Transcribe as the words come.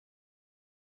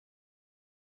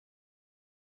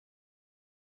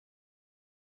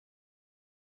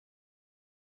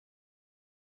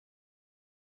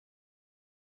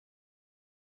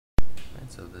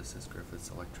So this is Griffiths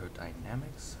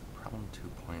Electrodynamics, problem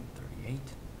 2.38. And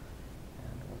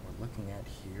what we're looking at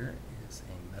here is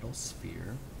a metal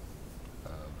sphere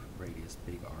of radius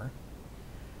big R.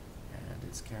 And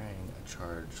it's carrying a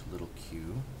charge little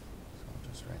q. So I'll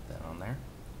just write that on there.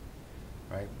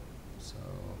 Right? So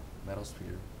metal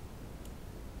sphere.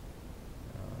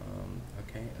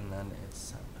 Okay, and then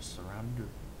it's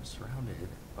surrounded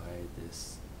by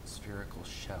this spherical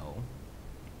shell,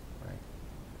 right?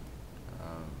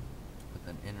 With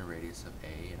an inner radius of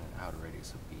A and an outer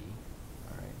radius of B,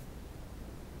 alright?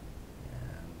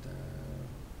 And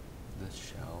this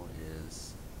shell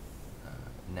is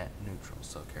net neutral,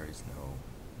 so it carries no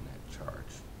net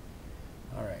charge.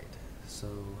 Alright, so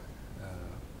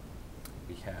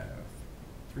we have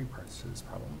three parts to this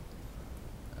problem.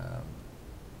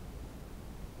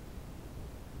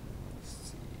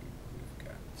 Let's see, we've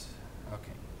got,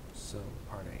 okay, so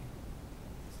part A.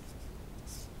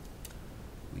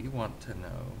 We want to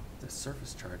know the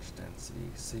surface charge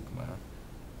density, sigma,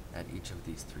 at each of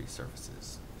these three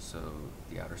surfaces. So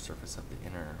the outer surface of the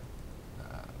inner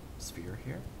sphere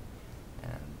here,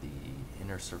 and the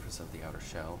inner surface of the outer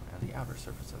shell, and the outer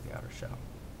surface of the outer shell.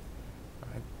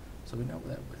 Right? So we know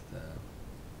that with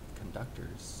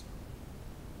conductors,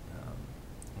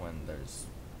 when there's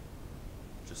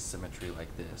just symmetry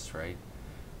like this, right?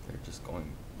 They're just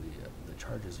going, the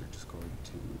charges are just going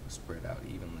to spread out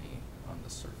evenly on the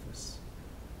surface.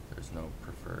 There's no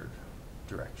preferred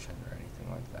direction or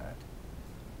anything like that.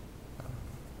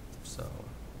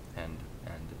 And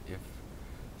if,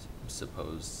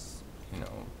 suppose,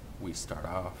 we start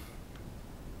off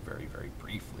very, very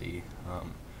briefly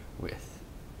with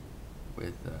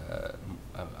a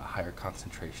higher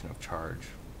concentration of charge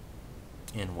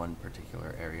in one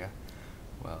particular area,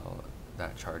 well,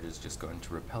 that charge is just going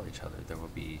to repel each other. There will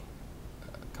be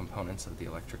components of the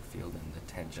electric field in the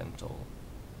tangential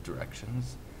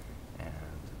directions, and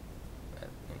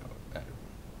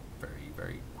very,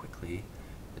 very quickly,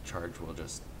 the charge will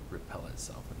just repel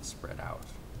itself and spread out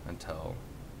until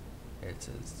it's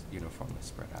as uniformly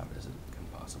spread out as it can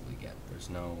possibly get. There's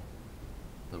no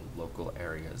little local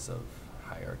areas of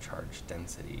higher charge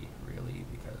density, really,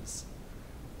 because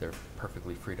they're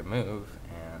perfectly free to move,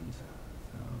 and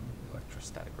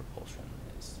electrostatic repulsion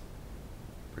is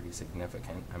pretty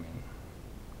significant.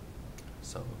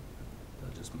 So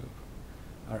they'll just move.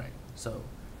 Alright, so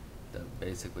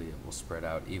basically it will spread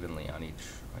out evenly on each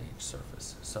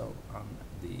surface. So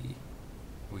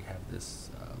we have this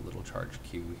little charge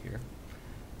q here,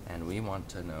 and we want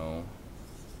to know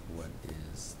what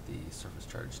is the surface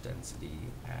charge density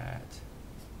at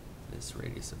this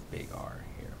radius of big R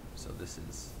here. So this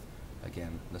is,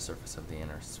 again, the surface of the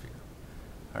inner sphere.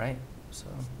 Alright, so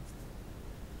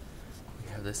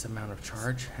we have this amount of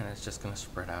charge, and it's just going to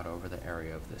spread out over the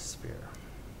area of this sphere.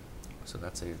 So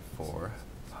that's a 4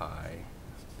 pi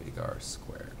big R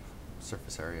squared,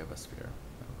 surface area of a sphere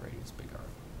of radius big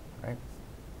R, right?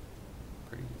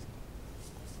 Pretty easy.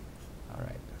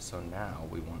 Alright, so now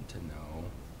we want to know,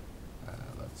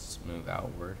 let's move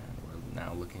outward, and we're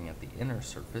now looking at the inner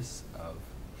surface of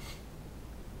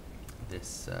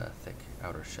this thick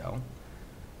outer shell,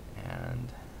 and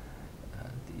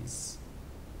these,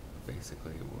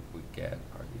 basically what we get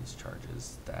are these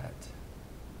charges that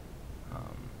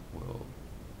will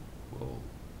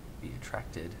be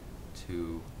attracted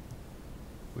to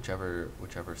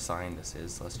whichever sign this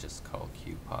is. Let's just call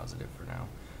Q positive for now.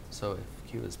 So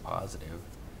if Q is positive,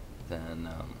 then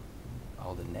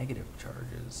all the negative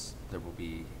charges, there will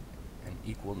be an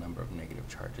equal number of negative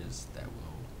charges that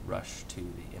will rush to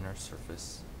the inner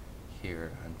surface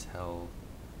here until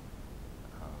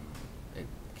it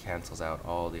cancels out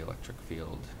all the electric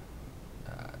field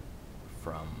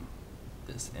from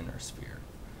this inner sphere.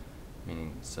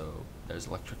 Meaning, so there's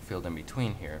electric field in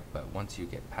between here, but once you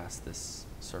get past this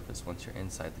surface, once you're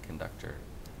inside the conductor,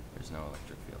 there's no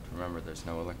electric field. Remember, there's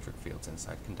no electric fields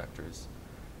inside conductors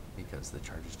because the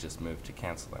charges just move to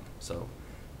cancel them. So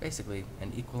basically,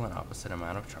 an equal and opposite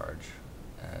amount of charge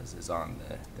as is on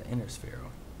the inner sphere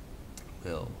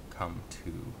will come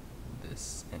to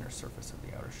this inner surface of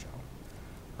the outer shell.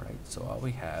 Alright, so all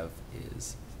we have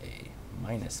is a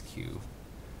minus Q,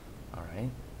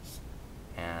 alright,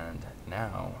 and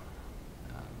now,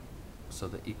 so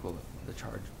the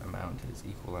charge amount is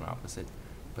equal and opposite,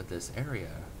 but this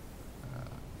area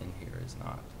in here is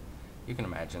not. You can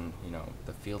imagine,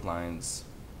 the field lines,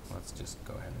 let's just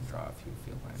go ahead and draw a few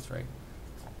field lines, right?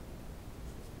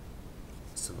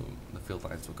 So the field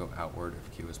lines will go outward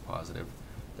if Q is positive.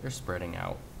 They're spreading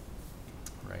out,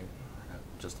 right?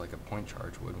 Just like a point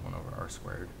charge would, 1 over r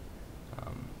squared.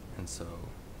 And so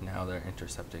now they're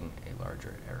intercepting a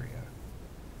larger area.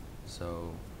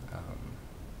 So,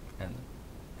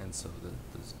 and so the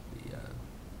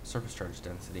surface charge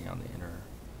density on the inner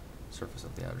surface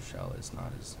of the outer shell is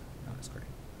not as great.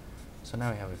 So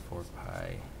now we have a 4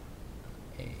 pi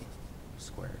a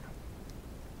squared.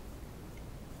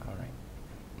 All right.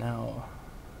 Now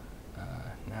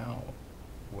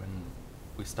when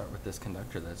we start with this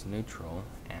conductor that's neutral,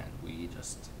 and we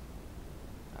just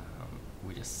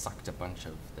sucked a bunch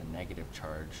of the negative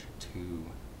charge to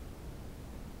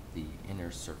the inner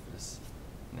surface.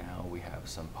 Now we have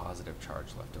some positive charge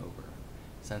left over.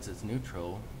 Since it's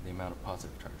neutral, the amount of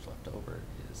positive charge left over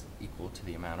is equal to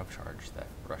the amount of charge that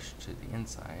rushed to the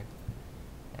inside,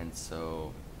 and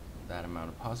so that amount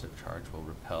of positive charge will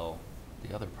repel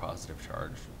the other positive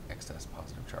charge, excess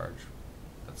positive charge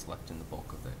that's left in the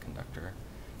bulk of the conductor,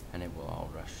 and it will all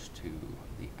rush to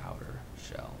the outer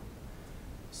shell.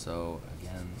 So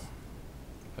again,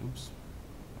 oops,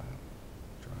 wow,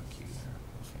 draw a Q there,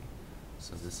 okay.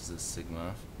 So this is a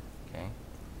sigma, okay,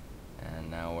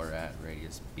 and now we're at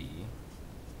radius B,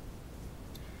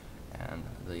 and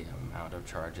the amount of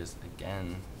charge is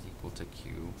again equal to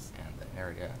Q, and the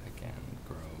area again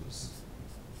grows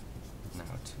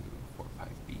now to 4 pi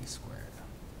B squared.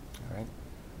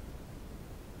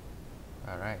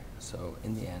 All right, so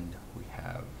in the end we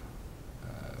have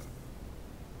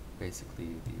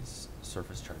basically these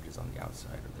surface charges on the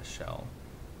outside of the shell,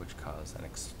 which cause an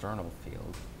external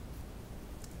field,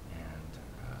 and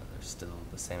there's still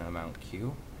the same amount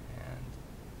Q,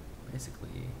 and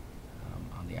basically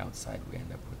on the outside we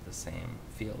end up with the same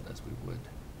field as we would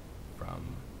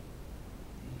from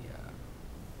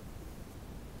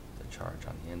the charge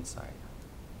on the inside.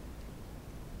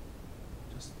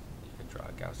 Just, you could draw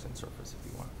a Gaussian surface if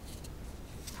you want.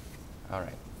 All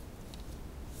right.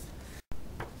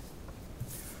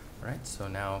 Alright, so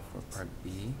now for part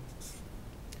B,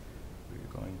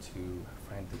 we're going to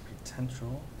find the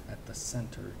potential at the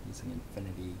center using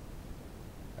infinity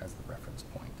as the reference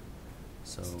point.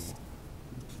 So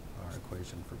our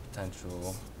equation for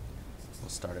potential will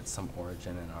start at some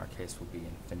origin, in our case will be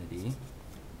infinity.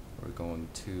 We're going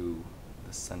to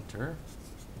the center,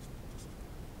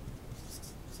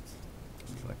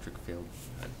 the electric field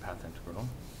path integral,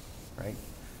 right?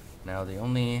 Now the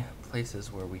only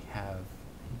places where we have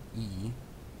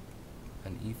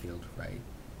an E field, right,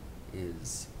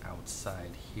 is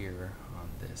outside here on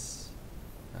this,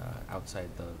 outside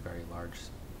the very large,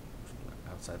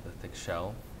 outside the thick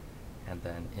shell, and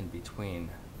then in between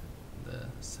the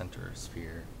center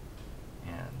sphere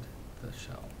and the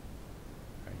shell,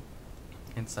 right?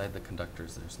 Inside the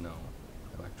conductors there's no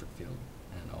electric field,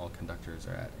 and all conductors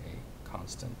are at a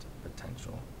constant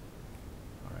potential,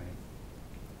 all right,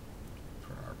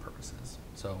 for our purposes.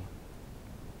 So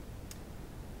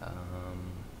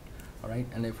all right,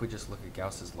 and if we just look at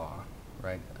Gauss's law,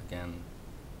 right, again,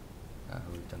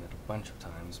 we've done it a bunch of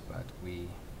times, but we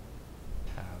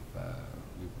have,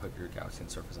 you put your Gaussian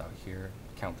surface out here,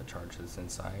 count the charges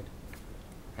inside,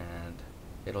 and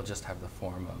it'll just have the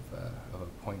form of a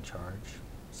point charge,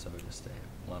 so just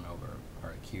a 1 over,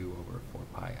 or a Q over 4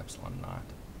 pi epsilon naught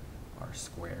r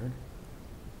squared,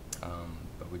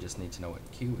 but we just need to know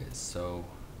what Q is. So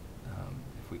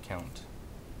if we count,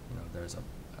 you know, there's a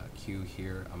Q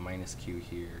here, a minus Q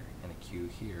here, and a Q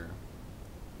here,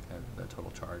 the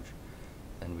total charge,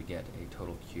 then we get a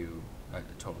total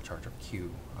charge of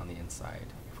Q on the inside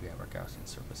if we have our Gaussian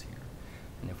surface here.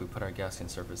 And if we put our Gaussian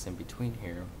surface in between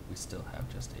here, we still have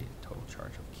just a total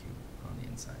charge of Q on the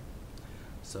inside.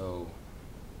 So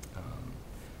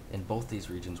in both these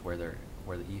regions where the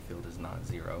E field is not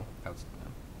zero,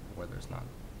 where there's not,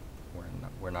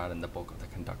 we're not in the bulk of the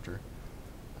conductor,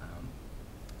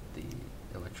 the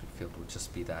electric field would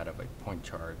just be that of a point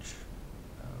charge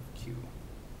of Q.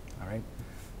 All right,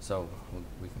 so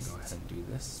we can go ahead and do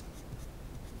this.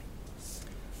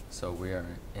 So we are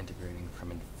integrating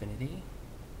from infinity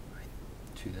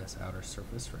to this outer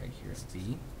surface right here at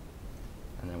B,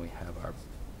 and then we have our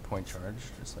point charge,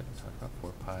 just like we talked about,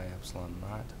 4 pi epsilon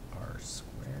naught r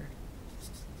squared.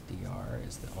 dr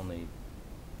is the only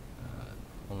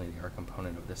the r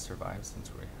component of this survives, since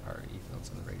our E field's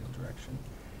in the radial direction.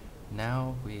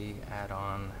 Now we add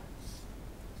on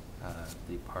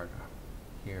the part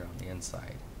here on the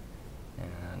inside,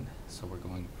 and so we're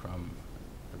going from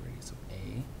the radius of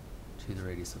A to the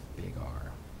radius of big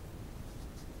R.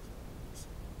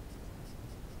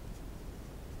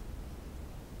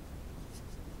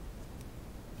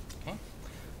 Okay,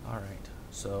 all right,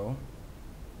 so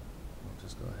we'll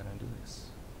just go ahead and do this.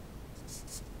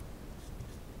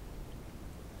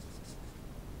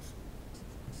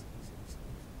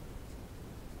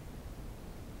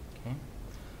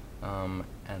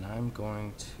 and I'm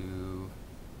going to,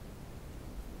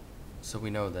 so we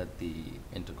know that the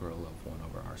integral of 1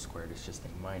 over r squared is just a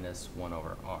minus 1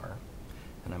 over r,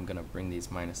 and I'm going to bring these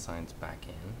minus signs back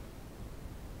in.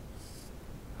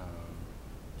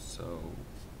 So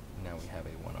now we have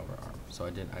a 1 over r. So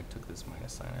I took this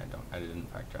minus sign, I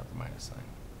didn't factor out the minus sign.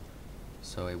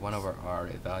 So a 1 over r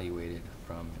evaluated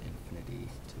from infinity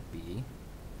to b,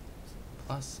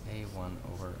 plus a 1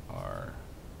 over r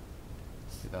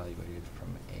evaluated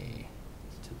from a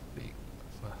to big,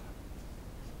 well,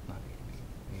 not a to big,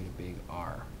 a to big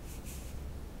r.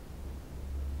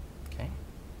 Okay?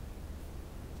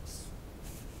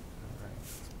 Alright.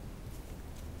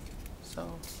 So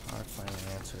our final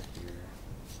answer here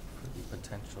for the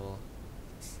potential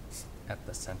at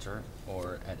the center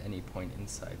or at any point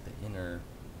inside the inner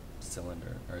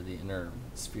cylinder or the inner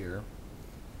sphere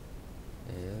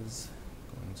is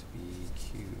going to be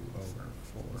q over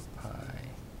 4 pi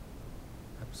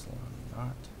epsilon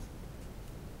naught.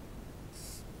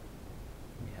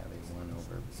 We have a 1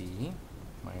 over b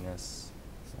minus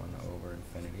 1 over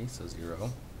infinity, so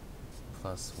 0,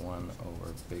 plus 1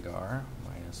 over big R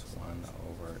minus 1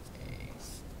 over a.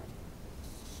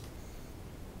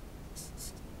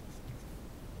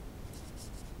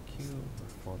 Q over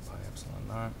 4 pi epsilon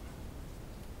naught.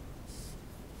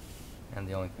 And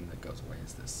the only thing that goes away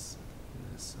is this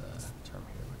term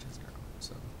here, which is 0.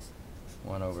 So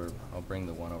 1 over, I'll bring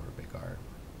the 1 over big R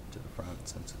to the front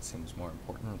since it seems more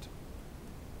important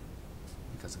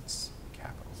because it's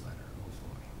capital letter. Oh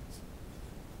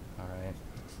boy. Alright.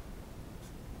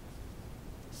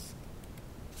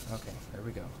 Okay, there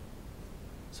we go.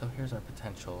 So here's our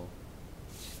potential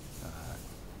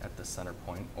at the center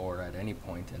point or at any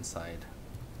point inside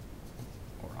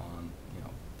or on,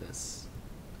 this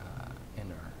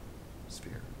inner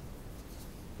sphere.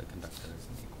 The conductor is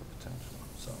an equal potential.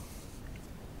 So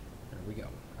there we go.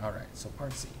 Alright, so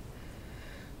part C.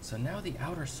 So now the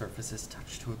outer surface is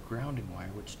touched to a grounding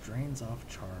wire which drains off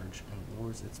charge and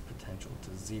lowers its potential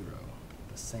to 0,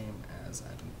 the same as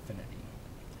at infinity.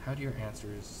 How do your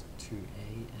answers to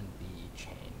A and B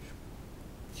change?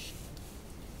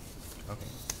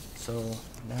 Okay, so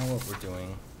now what we're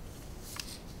doing,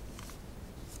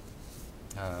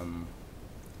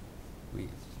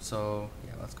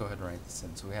 let's go ahead and write this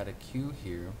in. So we had a Q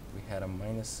here, we had a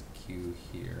minus Q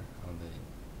here on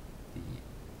the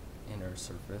inner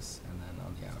surface, and then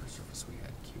on the outer surface we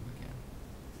had Q again.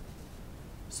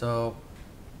 So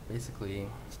basically,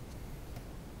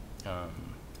 you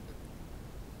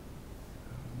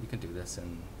can do this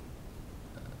in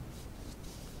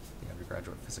the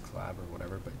undergraduate physics lab or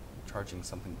whatever, but charging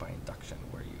something by induction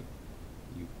where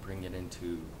you bring it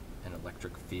into an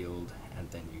electric field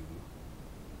and then you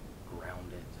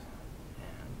ground it,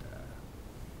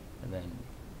 and then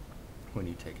when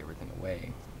you take everything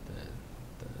away,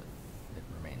 it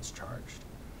remains charged.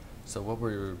 So what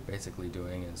we're basically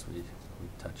doing is we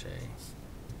touch a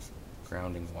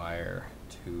grounding wire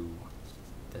to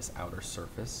this outer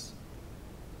surface,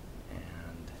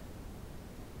 and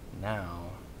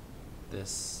now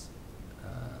this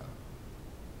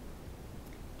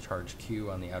charge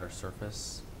Q on the outer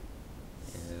surface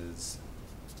is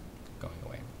going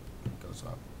away. It goes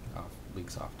off,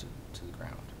 leaks off to the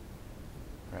ground,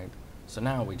 right? So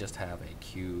now we just have a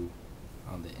Q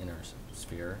on the inner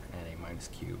sphere and a minus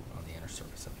Q on the inner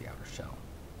surface of the outer shell.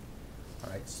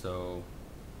 All right, so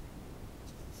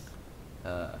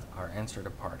our answer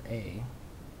to part A,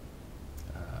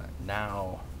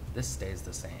 now this stays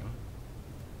the same,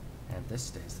 and this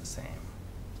stays the same,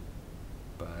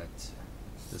 but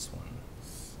this one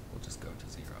will just go to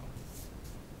 0.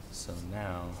 So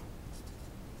now,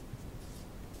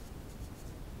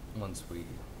 once we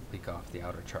leak off the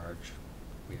outer charge,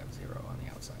 we have 0 on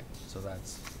the outside. So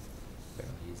that's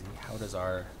fairly easy. How does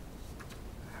our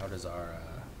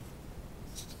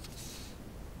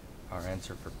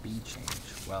answer for B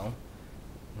change? Well,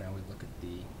 now we look at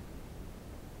the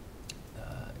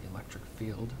electric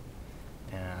field,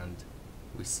 and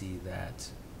we see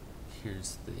that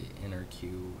here's the inner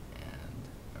Q, and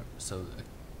so a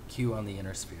Q on the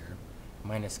inner sphere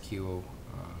minus Q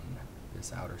on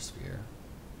this outer sphere,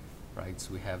 right?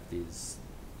 So we have these,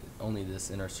 only this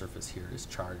inner surface here is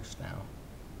charged now,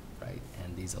 right?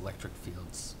 And these electric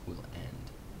fields will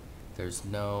end. There's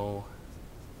no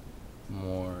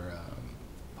more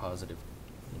positive,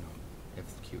 if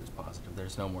Q is positive,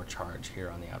 there's no more charge here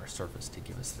on the outer surface to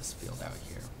give us this field out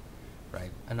here,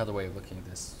 right? Another way of looking at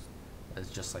this is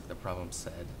just like the problem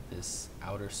said, this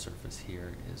outer surface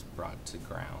here is brought to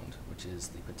ground, which is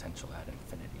the potential at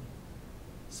infinity.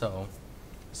 So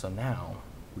now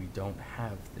we don't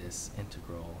have this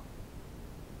integral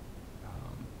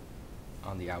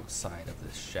on the outside of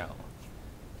this shell.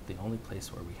 The only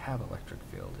place where we have electric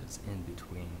field is in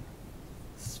between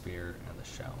the sphere and the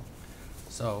shell.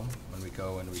 So when we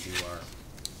go and we do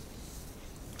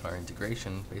our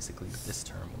integration, basically this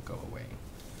term will go away.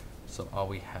 So all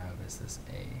we have is this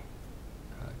A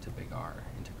to big R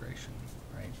integration,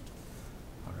 right?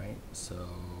 All right, so,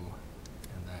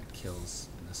 and that kills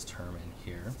this term in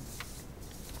here.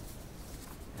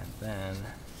 And then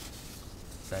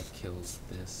that kills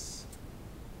this,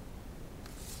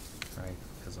 right?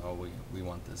 Because all we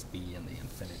want this B and the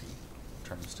infinity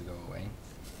terms to go away.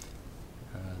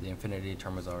 The infinity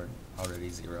term is already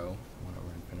 0, 1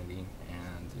 over infinity,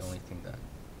 and the only thing that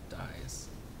dies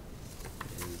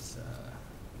is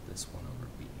this 1 over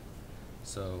B.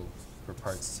 So for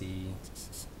part C,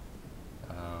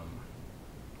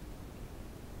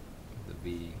 the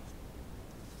V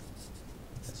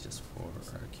is just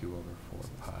Q over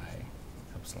 4 pi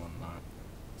epsilon naught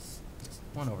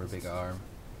 1 over big R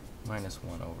minus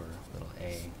 1 over little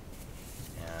a,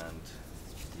 and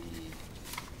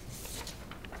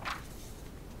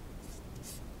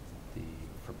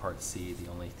for part C, the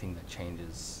only thing that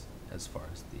changes as far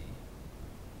as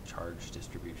the charge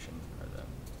distribution or the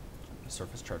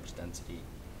surface charge density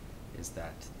is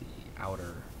that the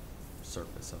outer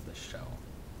surface of the shell,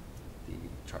 the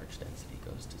charge density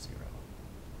goes to 0.